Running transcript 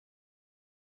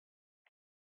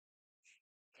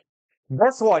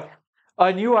Guess what?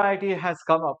 A new IIT has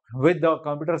come up with the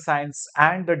computer science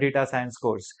and the data science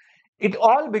course. It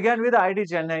all began with IIT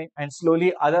Chennai, and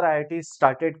slowly other IITs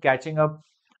started catching up,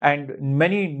 and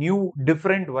many new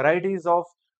different varieties of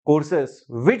courses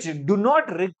which do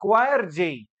not require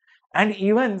JEE and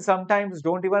even sometimes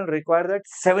don't even require that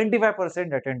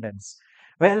 75% attendance.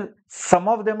 Well, some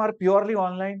of them are purely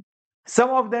online.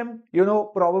 Some of them,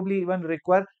 probably even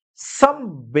require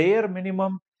some bare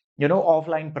minimum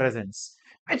offline presence,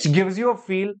 which gives you a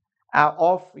feel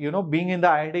of being in the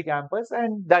IIT campus,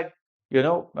 and that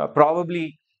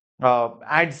probably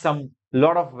adds some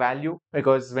lot of value,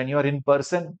 because when you are in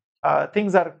person,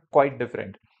 things are quite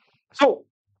different. So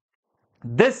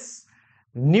this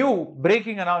new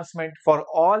breaking announcement for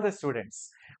all the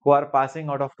students who are passing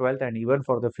out of 12th, and even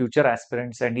for the future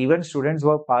aspirants and even students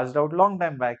who have passed out long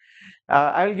time back,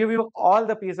 I will give you all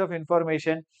the piece of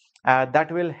information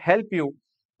that will help you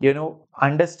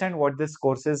understand what this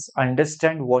course is,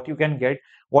 understand what you can get,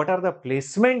 what are the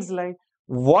placements like,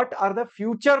 what are the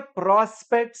future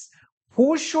prospects,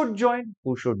 who should join,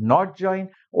 who should not join,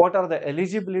 what are the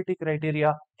eligibility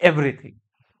criteria, everything.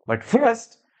 But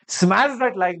first, smash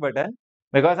that like button,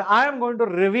 because I am going to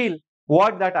reveal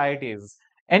what that IIT is.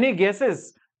 Any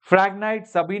guesses? Fragnite,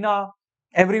 Sabina,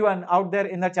 everyone out there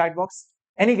in the chat box.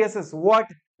 Any guesses?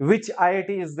 Which IIT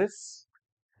is this?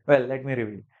 Well, let me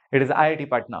reveal. It is IIT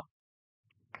Patna.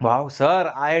 Wow,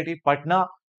 sir, IIT Patna.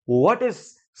 What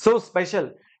is so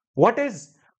special? What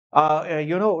is,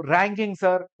 ranking,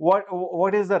 sir?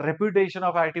 What is the reputation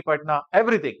of IIT Patna?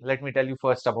 Everything. Let me tell you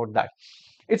first about that.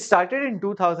 It started in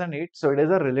 2008, so it is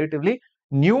a relatively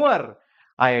newer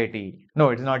IIT.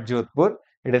 No, it's not Jodhpur.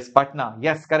 It is Patna.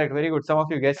 Yes, correct. Very good. Some of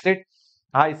you guessed it.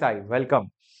 Hi, Sai.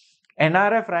 Welcome.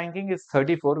 NRF ranking is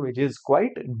 34, which is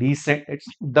quite decent. It's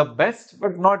the best,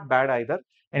 but not bad either.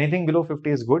 Anything below 50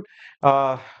 is good.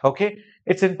 Okay,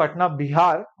 it's in Patna,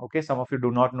 Bihar. Okay, some of you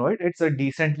do not know it. It's a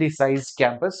decently sized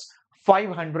campus.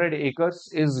 500 acres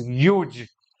is huge.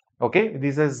 Okay,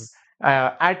 this is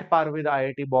at par with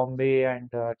IIT Bombay and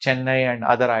Chennai and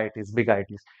other IITs, big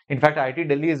IITs. In fact, IIT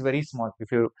Delhi is very small, if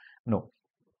you know.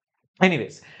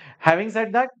 Anyways, having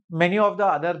said that, many of the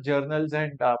other journals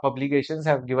and publications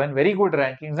have given very good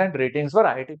rankings and ratings for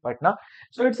IIT Patna.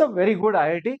 So it's a very good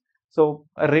IIT. So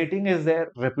a rating is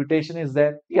there, reputation is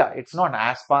there. Yeah, it's not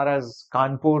as far as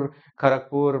Kanpur,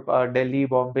 Kharagpur, Delhi,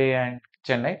 Bombay, and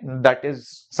Chennai. That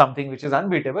is something which is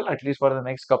unbeatable, at least for the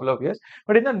next couple of years.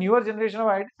 But in the newer generation of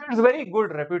IIT, it's very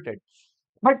good reputed.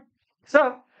 But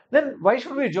sir, then why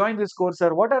should we join this course,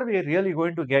 sir? What are we really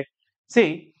going to get?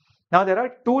 See, now there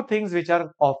are two things which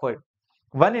are offered.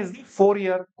 One is the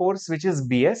 4-year course, which is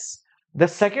BS. The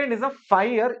second is a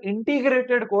 5-year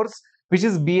integrated course, which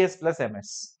is BS plus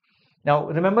MS. Now,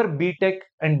 remember BTech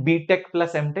and BTech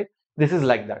plus MTech? This is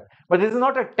like that. But this is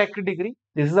not a tech degree.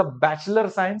 This is a Bachelor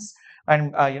Science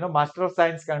and Master of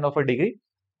Science kind of a degree.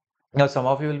 Now, some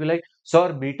of you will be like,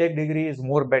 "Sir, BTech degree is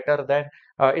better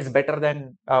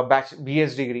than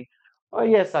BS degree." Oh,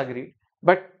 yes, agreed.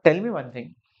 But tell me one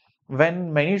thing: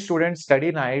 when many students study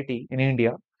in IIT in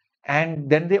India, and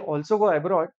then they also go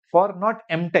abroad for not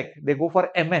MTech, they go for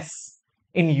MS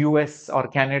in US or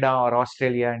Canada or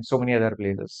Australia and so many other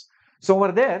places. So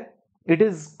over there, it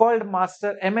is called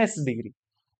Master MS degree.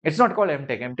 It's not called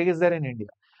MTech. MTech is there in India.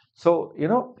 So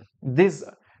this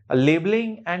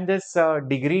labeling and this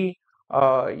degree,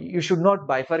 you should not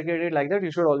bifurcate it like that.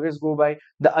 You should always go by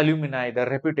the alumni, the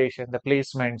reputation, the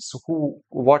placements,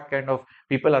 what kind of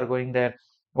people are going there,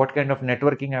 what kind of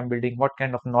networking I'm building, what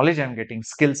kind of knowledge I'm getting,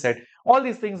 skill set. All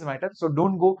these things matter. So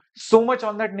don't go so much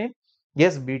on that name.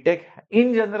 Yes, BTech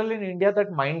in general in India, that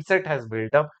mindset has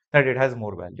built up that it has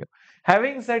more value.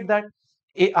 Having said that,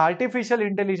 artificial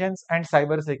intelligence and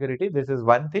cyber security, this is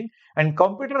one thing, and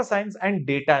computer science and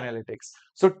data analytics.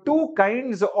 So two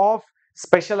kinds of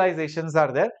specializations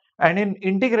are there, and in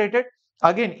integrated,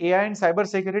 again, AI and cyber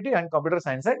security and computer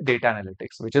science and data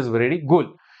analytics, which is very good.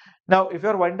 Now, if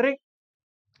you're wondering,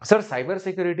 sir,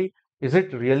 cybersecurity, is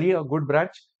it really a good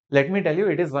branch? Let me tell you,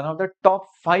 it is one of the top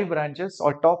 5 branches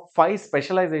or top 5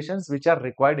 specializations which are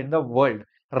required in the world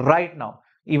right now.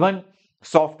 Even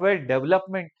software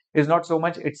development is not so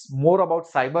much, it's more about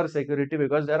cybersecurity,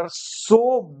 because there are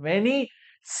so many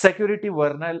security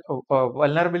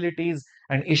vulnerabilities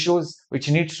and issues which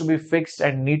needs to be fixed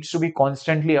and needs to be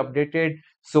constantly updated.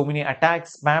 So many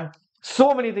attacks, spam,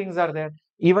 so many things are there,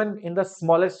 even in the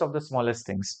smallest of the smallest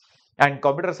things. And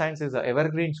computer science is a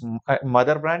evergreen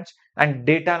mother branch, and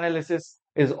data analysis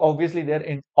is obviously there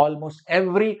in almost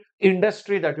every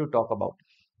industry that you talk about,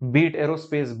 be it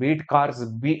aerospace, be it cars,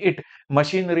 be it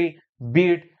machinery,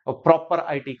 be it a proper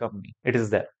IT company, it is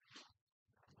there.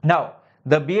 Now,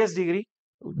 the BS degree,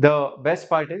 the best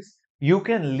part is you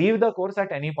can leave the course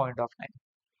at any point of time.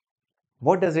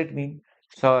 What does it mean?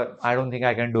 Sir, I don't think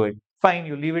I can do it. Fine,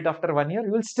 you leave it after 1 year,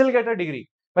 you will still get a degree,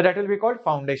 but that will be called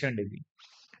foundation degree.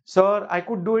 Sir, I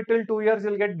could do it till 2 years,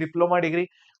 you'll get diploma degree.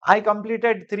 I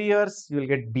completed 3 years, you will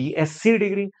get BSc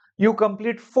degree. You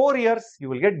complete 4 years, you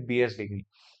will get BS degree.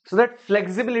 So that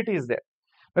flexibility is there.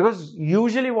 Because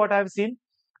usually what I've seen,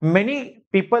 many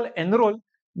people enroll,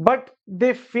 but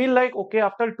they feel like, okay,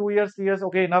 after 2 years, 3 years,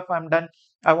 okay, enough, I'm done.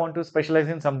 I want to specialize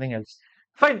in something else.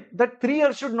 Fine, that 3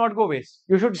 years should not go waste.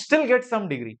 You should still get some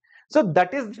degree. So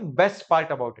that is the best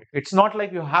part about it. It's not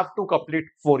like you have to complete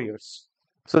 4 years.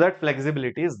 So that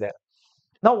flexibility is there.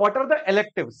 Now, what are the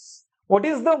electives? What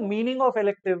is the meaning of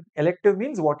elective? Elective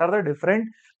means what are the different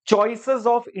choices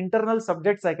of internal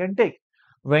subjects I can take.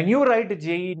 When you write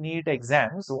JEE NEET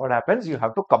exams, what happens? You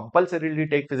have to compulsorily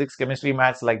take physics, chemistry,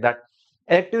 maths like that.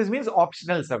 Electives means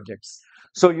optional subjects.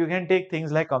 So you can take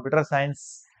things like computer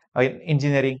science,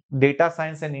 engineering, data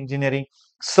science and engineering,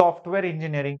 software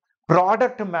engineering,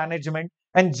 product management,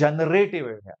 and generative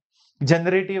AI.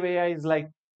 Generative AI is like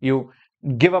you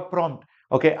give a prompt.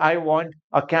 Okay, I want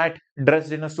a cat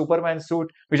dressed in a Superman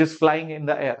suit which is flying in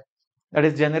the air. That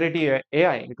is generative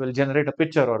AI. It will generate a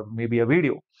picture or maybe a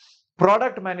video.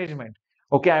 Product management.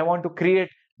 Okay, I want to create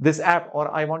this app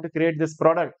or I want to create this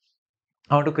product.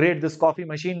 I want to create this coffee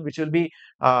machine which will be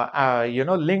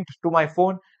linked to my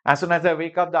phone. As soon as I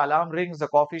wake up, the alarm rings. The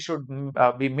coffee should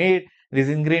be made. These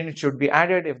ingredients should be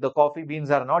added. If the coffee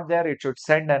beans are not there, it should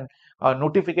send an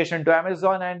notification to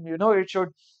Amazon, and it should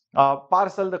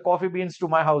parcel the coffee beans to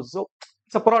my house. So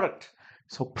it's a product.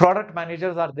 So product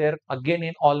managers are there again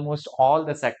in almost all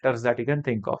the sectors that you can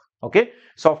think of. Okay,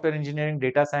 software engineering,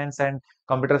 data science, and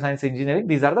computer science engineering.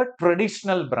 These are the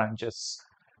traditional branches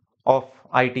of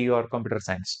IT or computer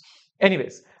science.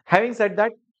 Anyways, having said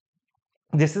that,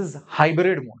 this is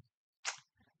hybrid mode.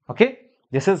 Okay,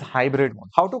 this is hybrid mode.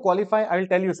 How to qualify? I will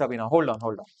tell you, Sabina. Hold on,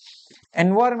 hold on.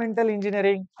 Environmental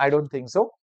engineering, I don't think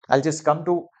so. I'll just come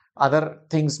to other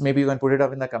things. Maybe you can put it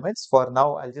up in the comments. For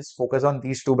now, I'll just focus on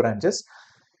these two branches.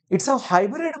 It's a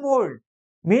hybrid mode.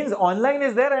 Means online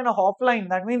is there and offline.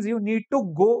 That means you need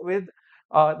to go with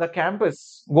the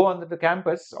campus, go on the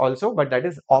campus also, but that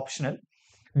is optional.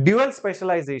 Dual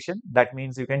specialization, that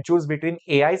means you can choose between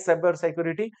AI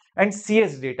cybersecurity and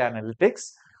CS data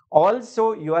analytics.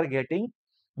 Also, you are getting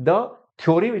the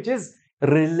theory which is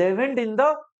relevant in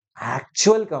the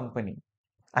actual company.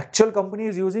 Actual company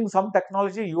is using some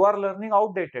technology, you are learning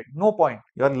outdated. No point.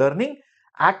 You are learning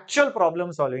actual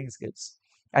problem solving skills.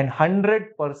 And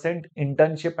 100%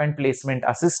 internship and placement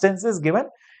assistance is given.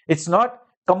 It's not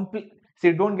complete.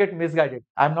 See, don't get misguided.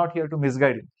 I'm not here to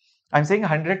misguide you. I'm saying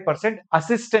 100%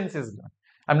 assistance is given.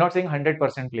 I'm not saying 100%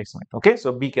 placement. Okay,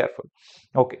 so be careful.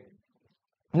 Okay,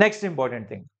 next important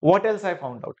thing. What else I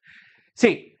found out?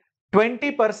 See,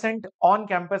 20% on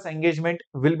campus engagement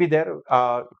will be there.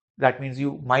 That means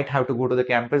you might have to go to the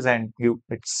campus and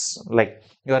it's like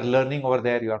you are learning over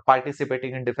there, you are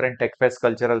participating in different tech fests,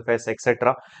 cultural fests,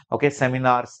 etc. Okay,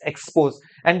 seminars, expos,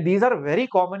 and these are very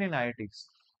common in IITs.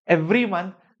 Every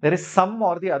month there is some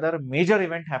or the other major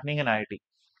event happening in IIT.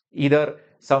 Either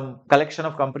some collection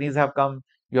of companies have come,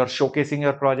 you're showcasing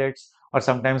your projects, or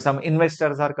sometimes some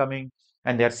investors are coming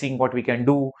and they're seeing what we can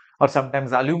do, or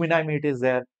sometimes alumni meet is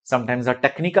there, sometimes a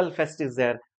technical fest is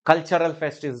there, cultural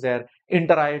fest is there,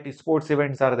 inter-IIT sports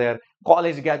events are there,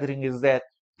 college gathering is there.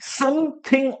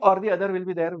 Something or the other will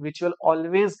be there, which will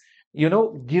always,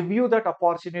 give you that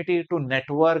opportunity to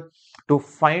network, to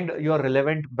find your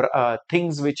relevant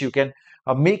things which you can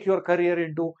make your career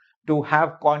into, to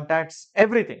have contacts,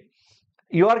 everything.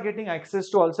 You are getting access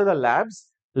to also the labs,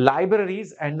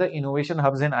 libraries, and the innovation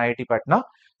hubs in IIT Patna.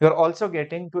 You're also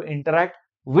getting to interact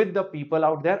with the people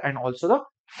out there and also the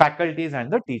faculties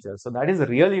and the teachers. So that is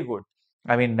really good.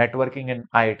 I mean, networking in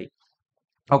IIT.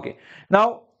 Okay.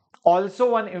 Now, also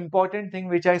one important thing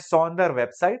which I saw on their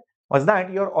website was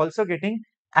that you're also getting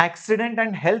accident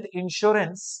and health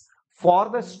insurance for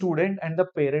the student and the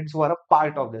parents who are a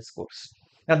part of this course.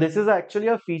 Now, this is actually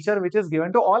a feature which is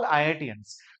given to all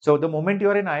IITians. So, the moment you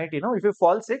are in IIT, if you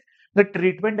fall sick, the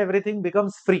treatment, everything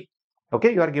becomes free.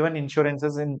 Okay, you are given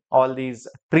insurances in all these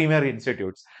premier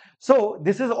institutes. So,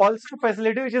 this is also a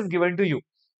facility which is given to you.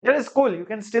 It is cool. You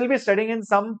can still be studying in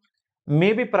some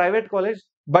maybe private college,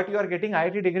 but you are getting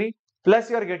IIT degree, plus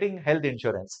you are getting health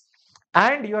insurance,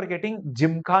 and you are getting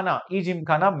Gymkhana,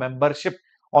 e-Gymkhana membership.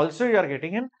 Also, you are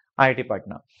getting in IIT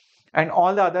Patna, and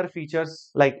all the other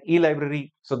features like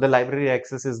e-library. So the library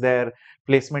access is there,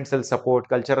 placement cell support,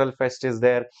 cultural fest is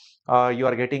there. You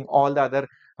are getting all the other,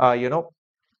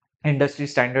 industry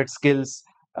standard skills.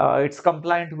 It's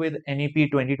compliant with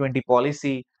NEP 2020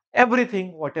 policy,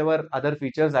 everything, whatever other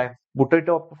features I've put it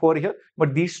up for here.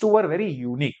 But these two are very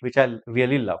unique, which I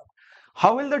really love.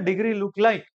 How will the degree look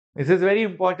like? This is very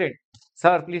important.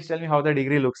 Sir, please tell me how the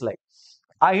degree looks like.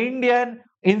 Indian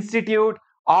Institute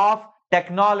of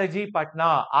Technology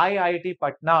Patna, IIT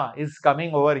Patna is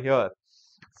coming over here.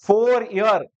 4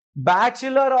 year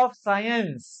Bachelor of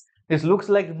Science. This looks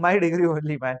like my degree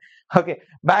only, man. Okay,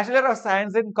 Bachelor of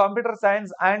Science in Computer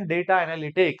Science and Data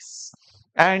Analytics.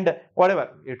 And whatever,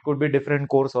 it could be different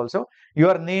course also.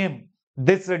 Your name,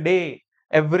 this day,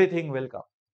 everything will come.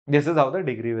 This is how the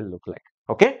degree will look like.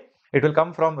 Okay, it will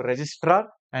come from registrar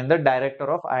and the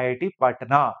director of IIT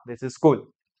Patna. This is cool.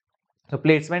 So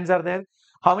placements are there.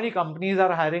 How many companies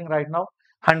are hiring right now?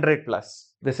 100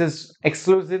 plus. This is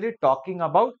exclusively talking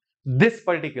about this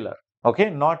particular, okay,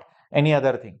 not any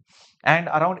other thing. And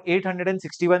around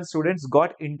 861 students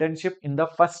got internship in the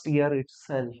first year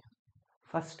itself.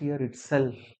 First year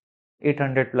itself.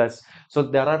 800 plus. So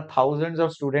there are thousands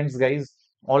of students, guys,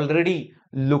 already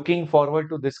looking forward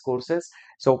to these courses.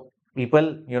 So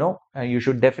people, you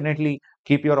should definitely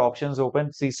keep your options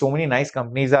open. See, so many nice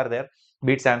companies are there.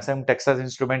 Be it Samsung, Texas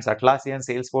Instruments, Atlassian,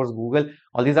 Salesforce, Google.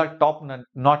 All these are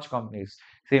top-notch companies.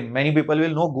 See, many people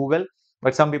will know Google,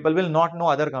 but some people will not know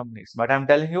other companies. But I'm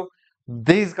telling you,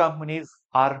 these companies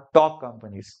are top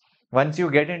companies. Once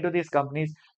you get into these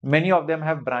companies, many of them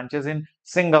have branches in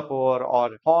Singapore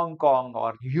or Hong Kong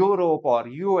or Europe or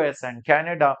US and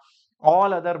Canada.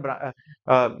 All other,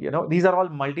 these are all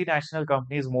multinational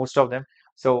companies, most of them.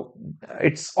 So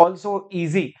it's also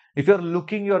easy if you're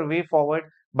looking your way forward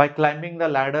by climbing the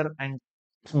ladder and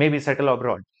maybe settle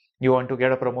abroad. You want to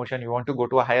get a promotion, you want to go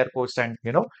to a higher post, and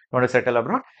you want to settle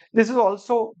abroad. This is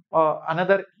also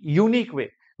another unique way.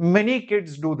 Many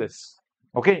kids do this.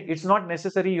 Okay, it's not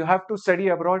necessary you have to study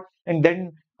abroad and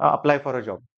then apply for a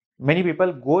job. Many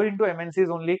people go into MNCs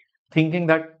only thinking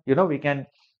that we can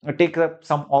take up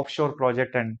some offshore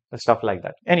project and stuff like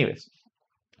that. Anyways,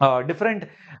 different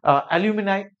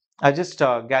alumni. I just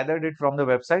gathered it from the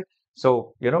website.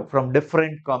 So from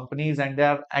different companies, and they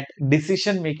are at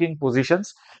decision making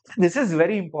positions. This is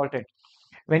very important.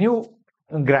 When you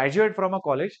graduate from a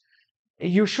college,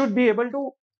 you should be able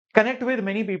to connect with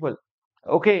many people.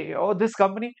 Okay, oh, this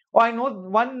company, oh, I know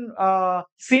one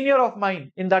senior of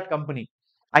mine in that company.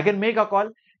 I can make a call.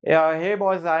 Hey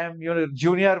boss, I am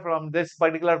junior from this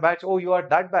particular batch. Oh, you are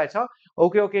that batch, huh?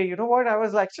 Okay, okay. You know what, I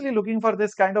was actually looking for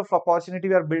this kind of opportunity.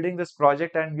 We are building this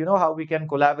project, and you know how we can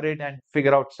collaborate and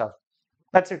figure out stuff.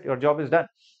 That's it, your job is done.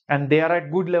 And they are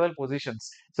at good level positions.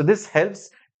 So this helps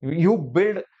you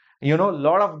build a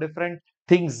lot of different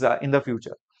things in the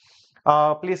future.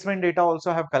 Placement data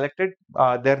also have collected.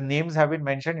 Their names have been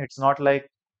mentioned. It's not like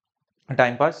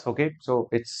time pass. Okay, so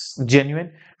it's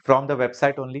genuine from the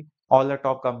website only. All the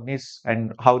top companies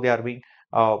and how they are being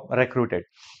recruited.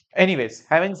 Anyways,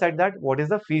 having said that, what is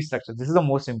the fee structure? This is the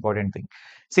most important thing.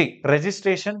 See,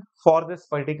 registration for this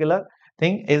particular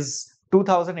thing is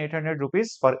 2,800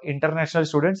 rupees. For international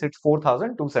students, it's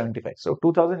 4,275. So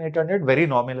 2,800, very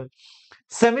nominal.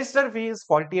 Semester fee is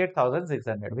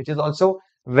 48,600, which is also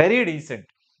very decent,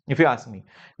 if you ask me.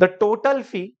 The total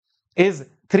fee is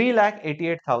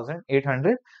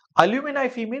 3,88,800. Alumni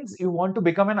fee means you want to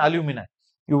become an alumni.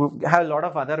 You have a lot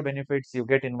of other benefits. You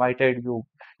get invited, you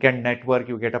can network,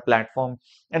 you get a platform,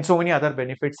 and so many other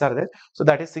benefits are there. So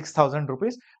that is 6,000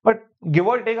 rupees. But give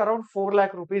or take around 4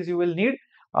 lakh rupees you will need,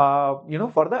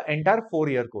 for the entire 4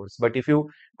 year course. But if you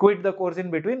quit the course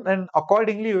in between, then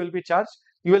accordingly you will be charged.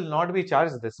 You will not be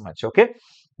charged this much. Okay.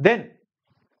 Then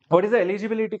what is the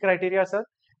eligibility criteria, sir?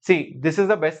 See, this is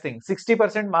the best thing.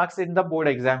 60% marks in the board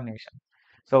examination.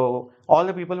 So all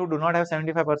the people who do not have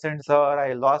 75%, sir,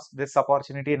 I lost this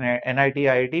opportunity in NIT,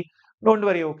 IIT. Don't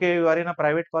worry. Okay, you are in a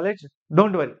private college.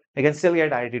 Don't worry. You can still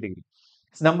get IIT degree.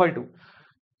 It's number two.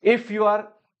 If you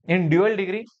are in dual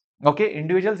degree, okay,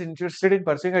 individuals interested in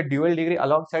pursuing a dual degree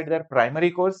alongside their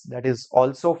primary course, that is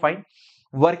also fine.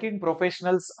 Working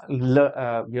professionals,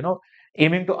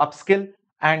 aiming to upskill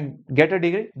and get a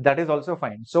degree, that is also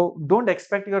fine. So don't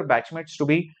expect your batchmates to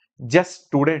be just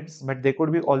students, but they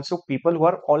could be also people who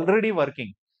are already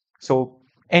working. So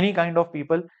any kind of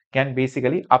people can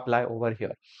basically apply over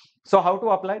here. So how to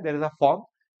apply? There is a form,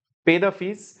 pay the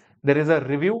fees, there is a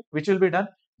review which will be done,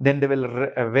 then they will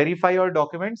verify your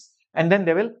documents, and then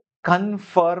they will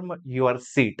confirm your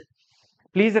seat.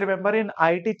 Please remember, in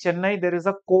IIT Chennai, there is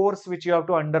a course which you have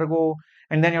to undergo,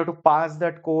 and then you have to pass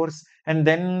that course, and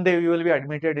then you will be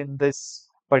admitted in this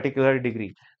particular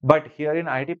degree. But here in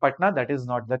IIT Patna, that is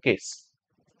not the case.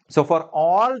 So for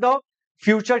all the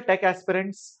future tech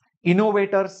aspirants,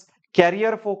 innovators,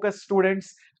 career focused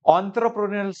students,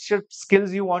 entrepreneurship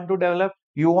skills you want to develop,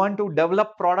 you want to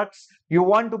develop products, you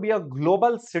want to be a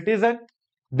global citizen,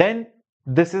 then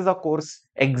this is a course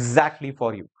exactly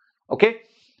for you. Okay.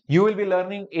 You will be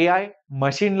learning AI,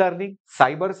 machine learning,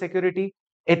 cyber security,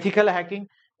 ethical hacking,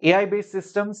 AI based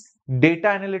systems, data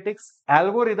analytics,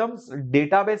 algorithms,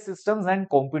 database systems, and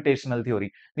computational theory.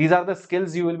 These are the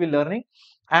skills you will be learning,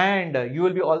 and you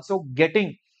will be also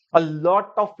getting a lot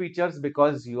of features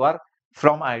because you are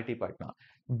from IIT Patna.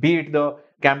 Be it the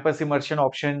campus immersion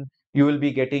option, you will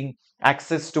be getting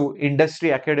access to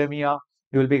industry academia,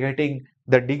 you will be getting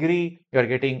the degree, you are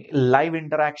getting live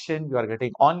interaction, you are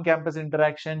getting on-campus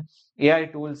interaction, AI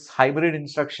tools, hybrid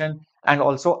instruction, and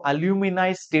also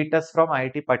alumni status from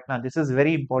IIT Patna. This is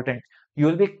very important. You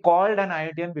will be called an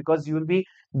IITian because you will be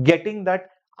getting that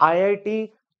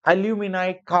IIT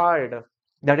alumni card.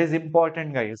 That is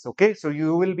important, guys. Okay, so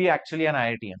you will be actually an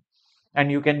IITian,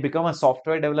 and you can become a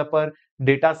software developer,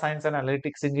 data science and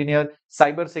analytics engineer,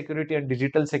 cyber security and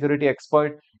digital security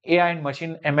expert, AI and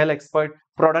machine ML expert,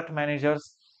 product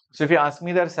managers. So if you ask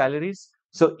me their salaries,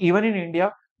 so even in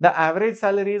India, the average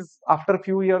salaries after a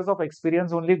few years of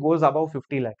experience only goes above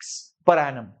 50 lakhs per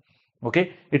annum.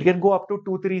 Okay, it can go up to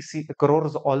 2-3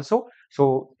 crores also.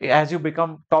 So as you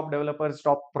become top developers,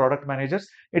 top product managers,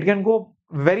 it can go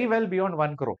very well beyond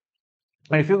 1 crore.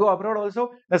 And if you go abroad also,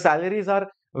 the salaries are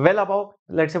well above,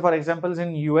 let's say for examples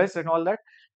in US and all that,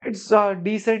 it's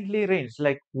decently ranged,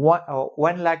 like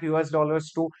 1 lakh US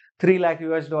dollars to 3 lakh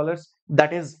US dollars.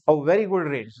 That is a very good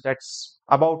range. That's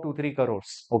about 2-3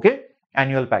 crores, okay,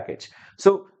 annual package.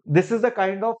 So this is the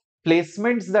kind of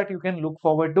placements that you can look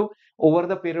forward to over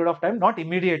the period of time, not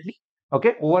immediately,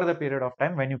 okay, over the period of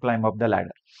time when you climb up the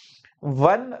ladder.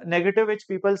 One negative which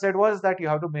people said was that you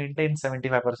have to maintain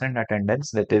 75%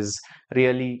 attendance. That is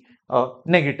really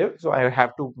negative. So I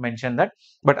have to mention that.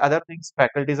 But other things,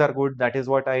 faculties are good. That is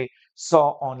what I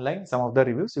saw online, some of the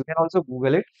reviews. You can also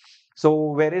Google it.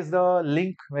 So where is the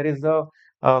link? Where is the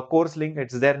course link?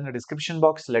 It's there in the description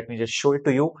box. Let me just show it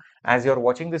to you as you're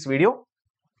watching this video.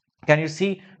 Can you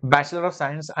see Bachelor of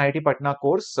Science IIT Patna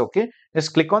course? Okay,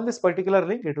 just click on this particular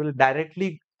link. It will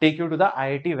directly take you to the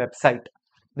IIT website.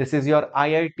 This is your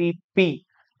IIT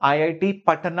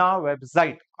Patna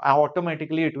website.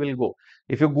 Automatically it will go.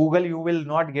 If you Google, you will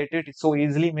not get it so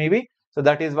easily maybe. So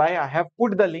that is why I have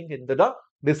put the link into the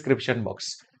description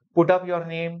box. Put up your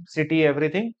name, city,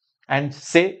 everything, and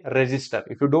say register.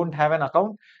 If you don't have an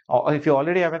account, or if you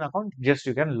already have an account, just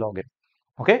you can log in.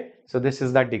 Okay, so this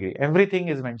is that degree. Everything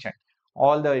is mentioned,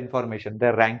 all the information,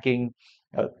 their ranking,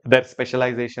 their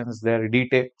specializations, their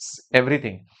details,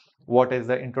 everything. What is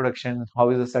the introduction?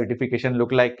 How is the certification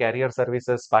look like? Career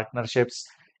services, partnerships,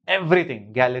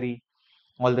 everything. Gallery,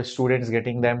 all the students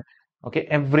getting them. Okay,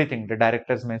 everything. The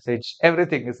director's message,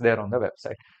 everything is there on the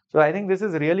website. So I think this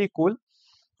is really cool.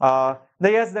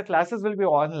 Yes, the classes will be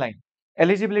online.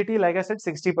 Eligibility, like I said,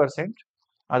 60%.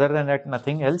 Other than that,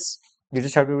 nothing else. You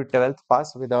just have to be 12th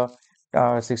pass with a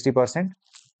 60%.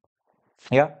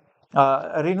 Yeah.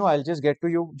 Renu, I'll just get to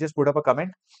you. Just put up a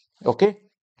comment. Okay.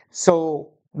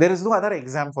 So there is no other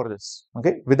exam for this.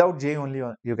 Okay. Without J only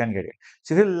you can get it.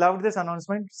 So if you loved this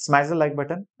announcement, smash the like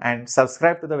button and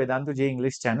subscribe to the Vedantu J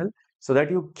English channel so that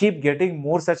you keep getting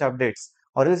more such updates,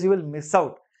 or else you will miss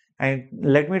out. And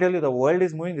let me tell you, the world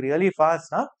is moving really fast,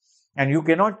 huh? And you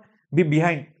cannot be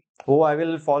behind. Oh, I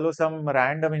will follow some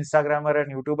random Instagrammer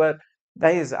and YouTuber.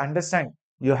 Guys, understand,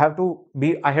 you have to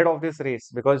be ahead of this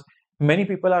race because many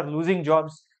people are losing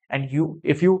jobs, and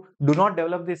if you do not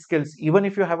develop these skills, even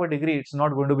if you have a degree, it's not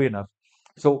going to be enough.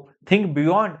 So think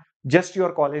beyond just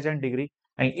your college and degree,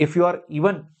 and if you are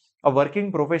even a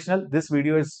working professional, this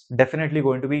video is definitely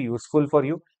going to be useful for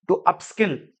you to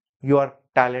upskill your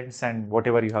talents and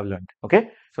whatever you have learned.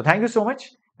 Okay, so thank you so much,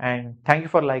 and thank you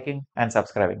for liking and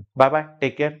subscribing. Bye bye,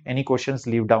 take care. Any questions,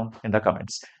 leave down in the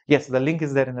comments. Yes, the link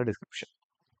is there in the description.